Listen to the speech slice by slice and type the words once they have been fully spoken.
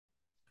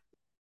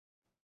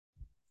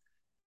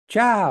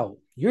Ciao,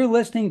 you're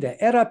listening to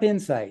EdUp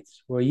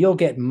Insights, where you'll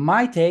get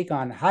my take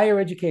on higher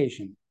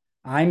education.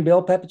 I'm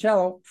Bill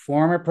Pepicello,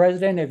 former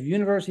president of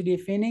University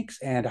of Phoenix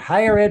and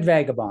higher ed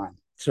vagabond.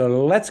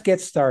 So let's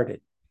get started.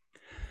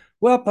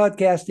 Well,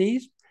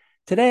 podcastees,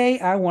 today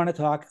I want to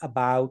talk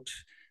about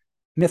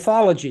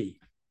mythology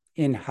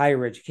in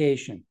higher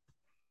education.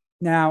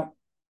 Now,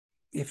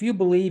 if you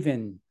believe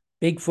in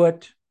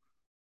Bigfoot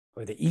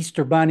or the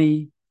Easter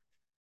Bunny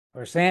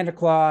or Santa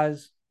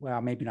Claus, well,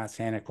 maybe not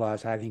Santa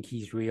Claus, I think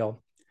he's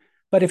real.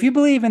 But if you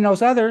believe in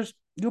those others,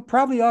 you'll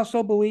probably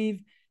also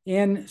believe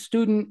in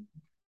student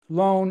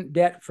loan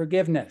debt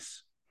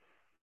forgiveness.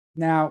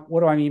 Now,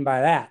 what do I mean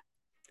by that?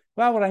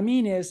 Well, what I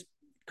mean is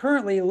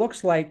currently it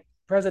looks like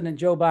President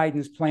Joe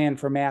Biden's plan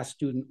for mass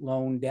student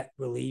loan debt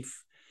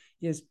relief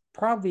is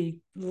probably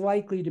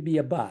likely to be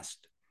a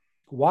bust.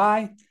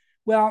 Why?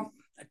 Well,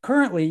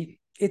 currently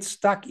it's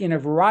stuck in a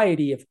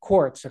variety of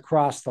courts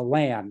across the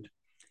land,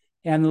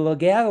 and the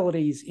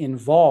legalities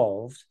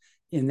involved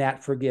in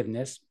that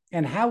forgiveness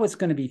and how it's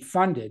going to be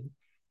funded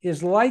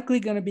is likely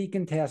going to be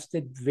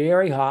contested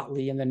very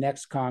hotly in the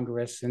next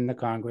Congress and the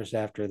Congress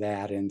after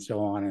that, and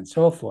so on and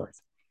so forth.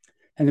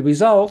 And the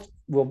result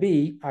will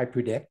be, I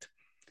predict,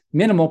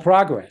 minimal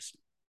progress.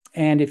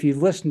 And if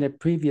you've listened to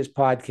previous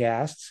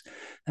podcasts,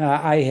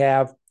 I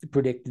have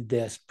predicted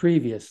this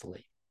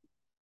previously.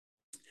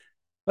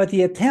 But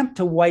the attempt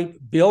to wipe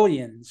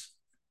billions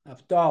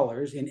of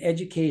dollars in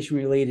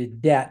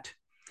education-related debt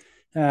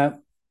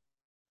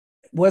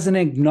was an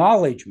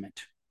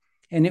acknowledgement.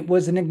 And it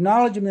was an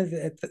acknowledgement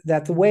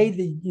that the way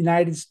the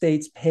United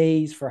States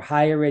pays for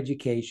higher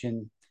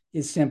education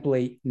is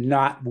simply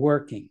not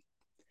working.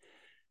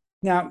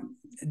 Now,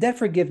 debt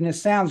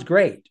forgiveness sounds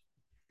great,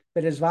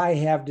 but as I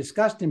have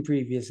discussed in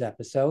previous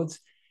episodes,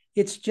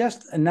 it's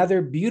just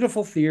another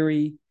beautiful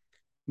theory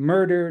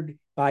murdered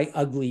by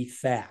ugly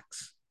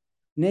facts.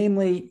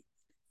 Namely,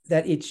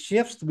 that it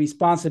shifts the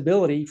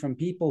responsibility from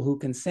people who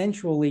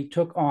consensually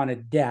took on a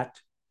debt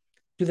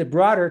to the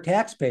broader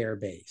taxpayer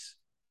base.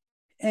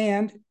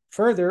 And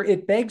further,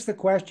 it begs the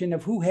question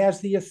of who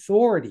has the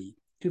authority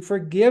to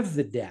forgive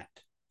the debt.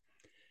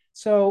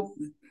 So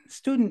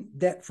student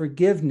debt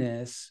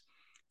forgiveness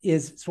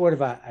is sort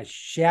of a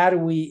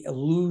shadowy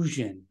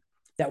illusion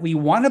that we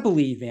want to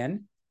believe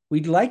in,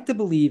 we'd like to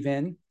believe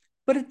in,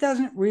 but it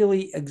doesn't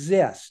really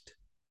exist.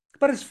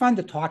 But it's fun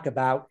to talk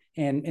about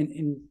and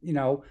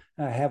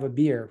have a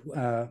beer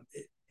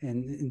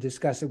and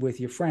discuss it with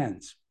your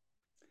friends.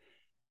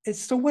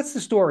 So what's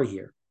the story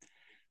here?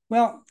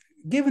 Well,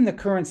 given the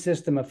current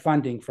system of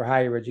funding for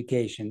higher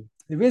education,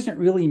 there isn't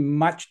really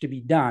much to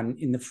be done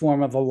in the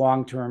form of a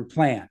long-term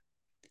plan.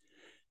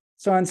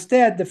 So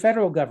instead, the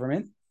federal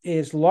government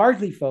is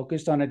largely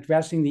focused on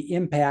addressing the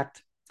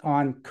impact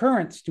on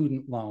current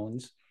student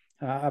loans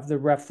of the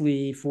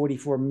roughly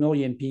 44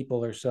 million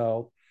people or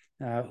so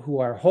who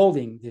are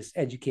holding this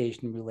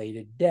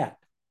education-related debt.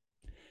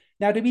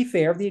 Now, to be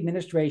fair, the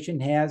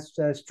administration has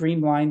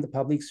streamlined the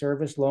public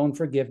service loan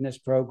forgiveness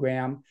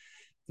program,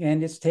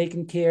 and it's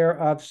taken care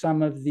of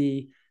some of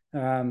the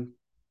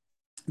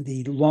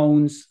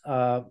loans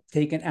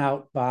taken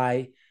out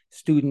by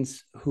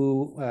students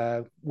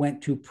who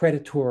went to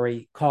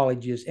predatory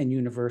colleges and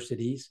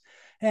universities.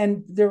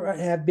 And there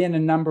have been a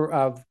number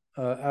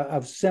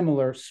of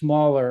similar,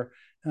 smaller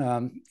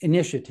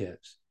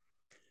initiatives.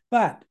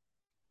 But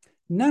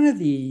none of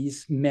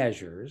these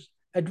measures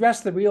address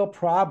the real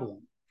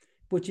problem,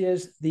 which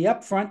is the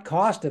upfront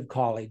cost of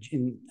college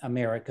in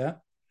America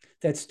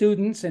that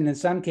students, and in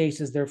some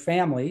cases their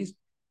families,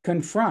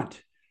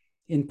 confront,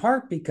 in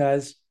part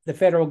because the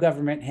federal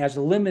government has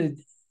a limited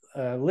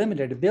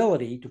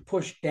ability to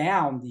push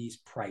down these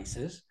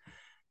prices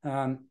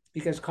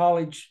because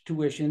college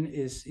tuition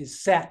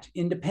is set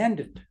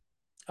independent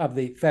of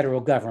the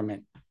federal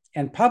government.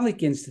 And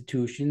public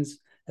institutions,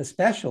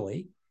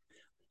 especially,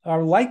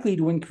 are likely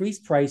to increase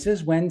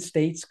prices when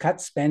states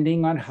cut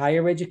spending on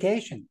higher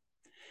education.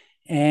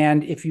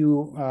 And if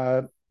you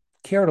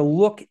care to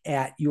look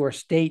at your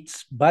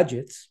state's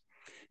budgets,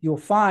 you'll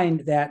find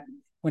that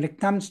when it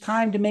comes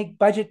time to make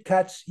budget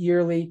cuts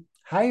yearly,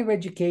 higher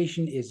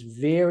education is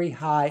very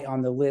high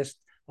on the list,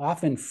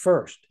 often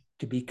first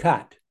to be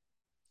cut.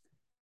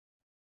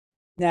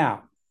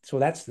 Now, so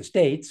that's the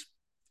states,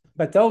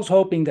 but those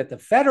hoping that the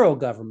federal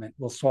government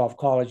will solve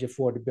college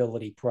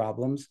affordability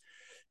problems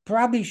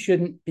probably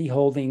shouldn't be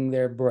holding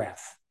their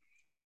breath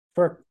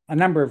for a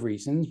number of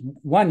reasons.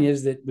 One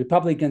is that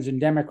Republicans and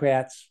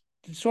Democrats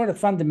sort of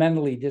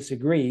fundamentally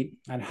disagree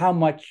on how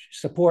much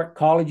support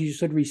colleges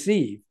should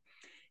receive.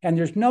 And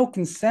there's no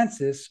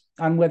consensus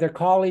on whether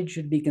college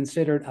should be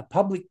considered a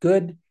public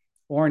good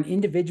or an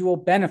individual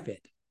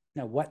benefit.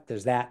 Now, what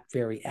does that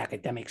very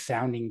academic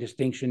sounding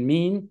distinction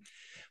mean?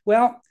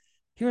 Well,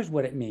 here's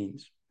what it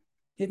means.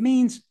 It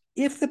means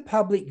if the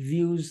public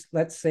views,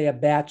 let's say, a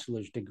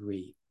bachelor's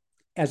degree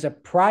as a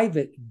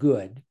private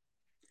good,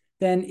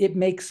 then it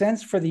makes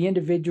sense for the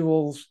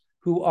individuals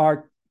who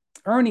are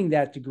earning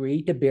that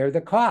degree to bear the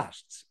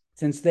costs,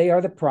 since they are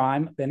the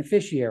prime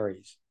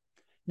beneficiaries.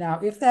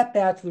 Now, if that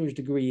bachelor's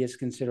degree is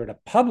considered a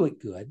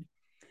public good,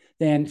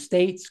 then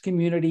states,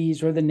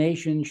 communities, or the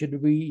nation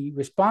should be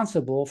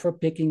responsible for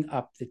picking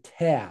up the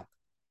tab.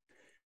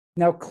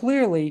 Now,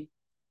 clearly,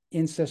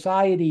 in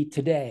society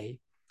today,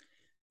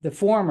 the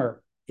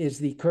former is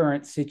the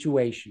current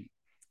situation.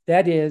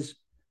 That is,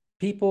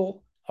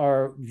 people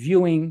are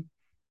viewing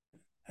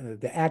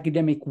the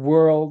academic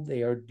world,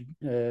 they are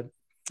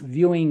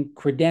viewing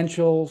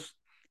credentials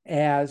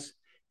as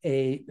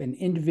an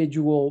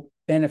individual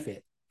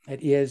benefit.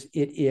 It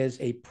is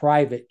a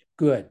private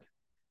good.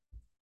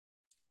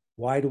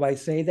 Why do I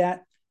say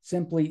that?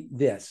 Simply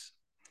this.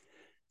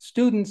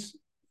 Students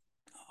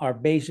are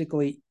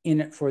basically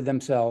in it for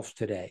themselves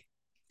today.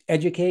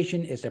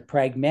 Education is a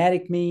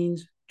pragmatic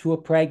means to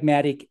a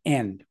pragmatic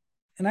end.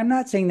 And I'm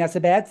not saying that's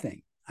a bad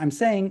thing. I'm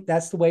saying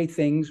that's the way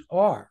things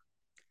are.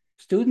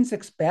 Students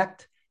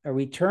expect a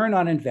return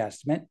on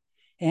investment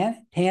and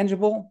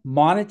tangible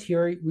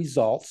monetary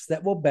results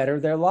that will better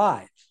their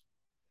lives.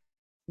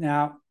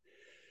 Now,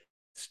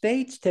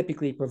 states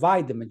typically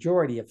provide the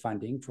majority of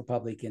funding for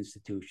public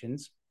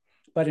institutions,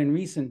 but in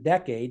recent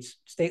decades,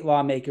 state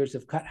lawmakers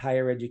have cut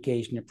higher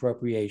education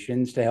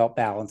appropriations to help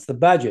balance the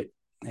budget,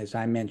 as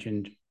I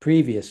mentioned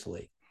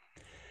previously.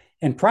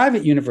 And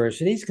private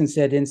universities can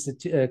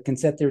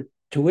set their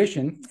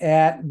tuition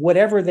at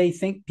whatever they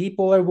think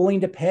people are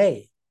willing to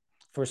pay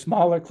for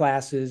smaller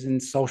classes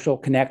and social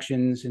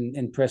connections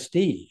and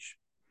prestige.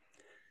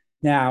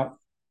 Now,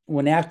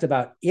 when asked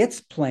about its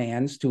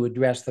plans to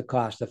address the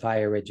cost of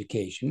higher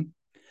education,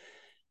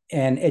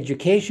 an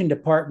education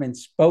department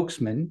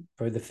spokesman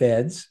for the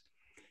feds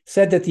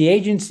said that the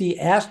agency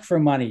asked for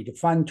money to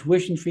fund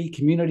tuition-free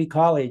community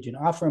college and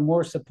offer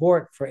more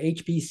support for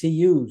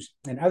HBCUs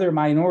and other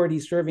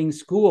minority-serving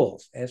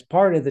schools as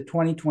part of the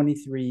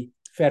 2023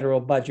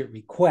 federal budget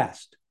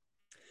request.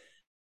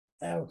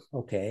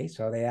 Okay,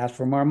 so they asked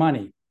for more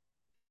money.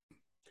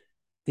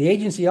 The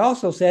agency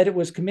also said it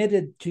was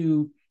committed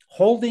to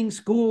holding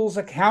schools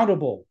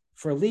accountable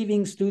for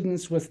leaving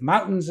students with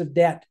mountains of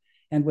debt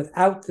and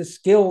without the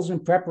skills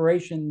and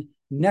preparation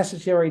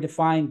necessary to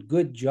find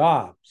good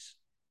jobs.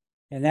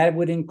 And that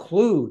would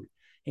include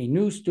a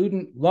new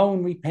student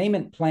loan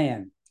repayment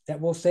plan that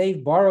will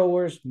save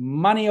borrowers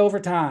money over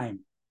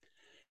time.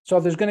 So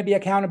there's going to be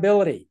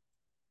accountability.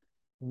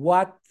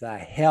 What the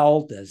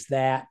hell does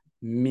that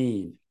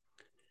mean?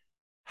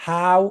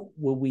 How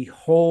will we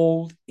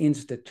hold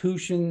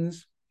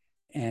institutions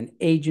and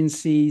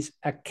agencies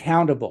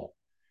accountable?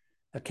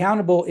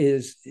 Accountable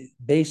is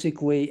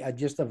basically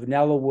just a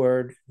vanilla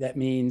word that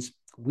means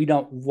we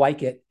don't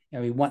like it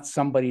and we want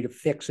somebody to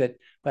fix it,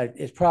 but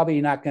it's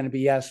probably not going to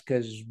be us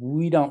because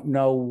we don't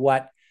know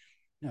what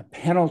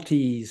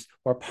penalties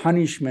or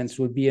punishments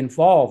would be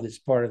involved as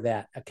part of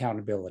that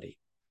accountability.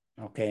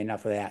 Okay,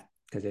 enough of that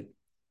because it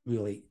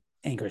really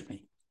angers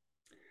me.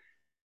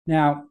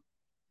 Now,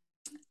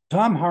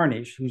 Tom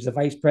Harnish, who's the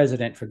vice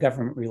president for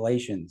government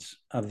relations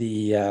of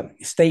the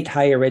State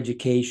Higher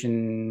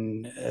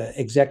Education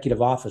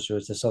Executive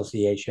Officers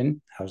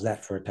Association, how's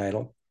that for a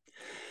title,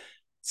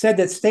 said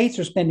that states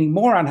are spending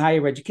more on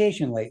higher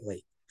education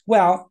lately.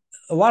 Well,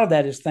 a lot of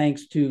that is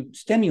thanks to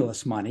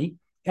stimulus money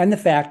and the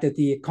fact that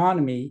the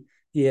economy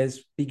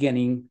is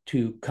beginning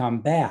to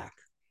come back.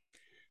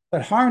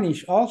 But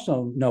Harnish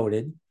also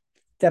noted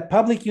that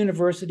public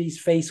universities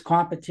face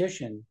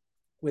competition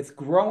with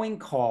growing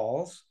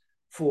calls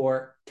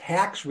for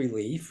tax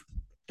relief,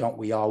 don't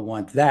we all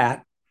want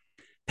that,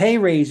 pay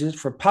raises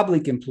for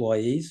public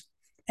employees,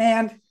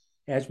 and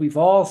as we've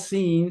all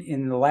seen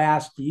in the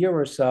last year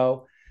or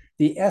so,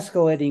 the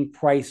escalating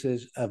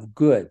prices of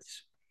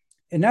goods.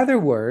 In other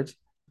words,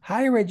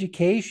 higher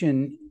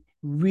education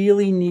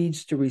really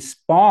needs to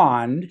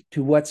respond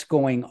to what's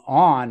going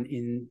on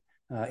in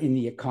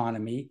the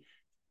economy,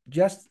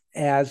 just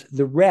as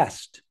the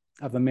rest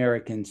of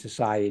American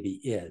society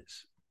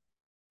is.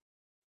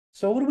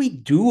 So what do we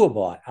do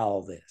about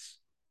all this?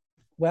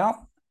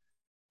 Well,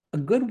 a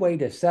good way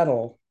to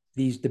settle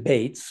these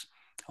debates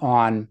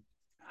on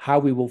how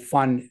we will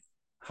fund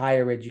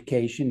higher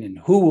education and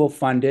who will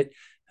fund it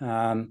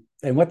and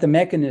what the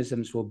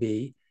mechanisms will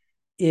be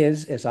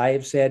is, as I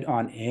have said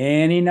on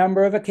any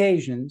number of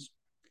occasions,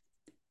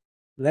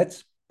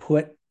 let's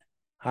put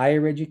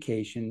higher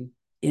education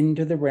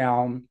into the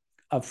realm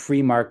of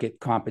free market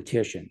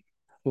competition,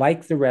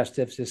 like the rest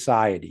of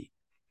society.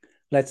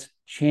 Let's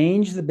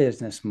change the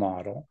business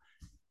model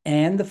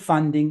and the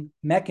funding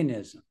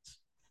mechanisms.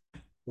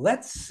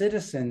 Let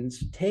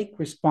citizens take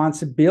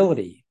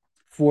responsibility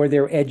for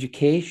their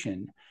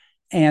education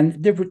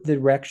and the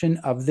direction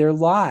of their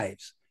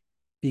lives,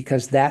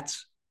 because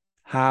that's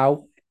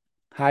how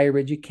higher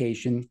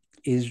education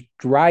is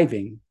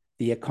driving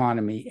the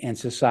economy and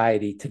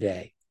society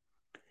today.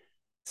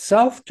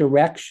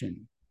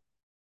 Self-direction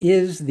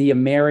is the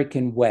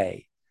American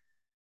way,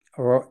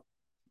 or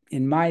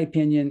in my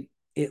opinion,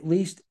 at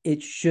least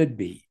it should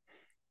be.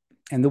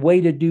 And the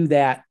way to do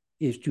that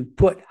is to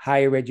put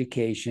higher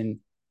education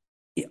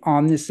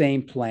on the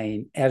same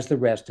plane as the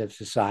rest of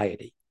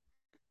society.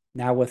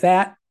 Now, with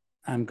that,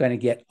 I'm going to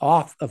get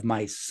off of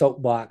my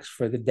soapbox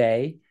for the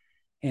day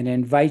and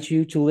invite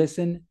you to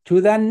listen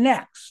to the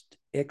next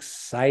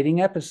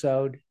exciting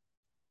episode.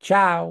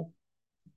 Ciao.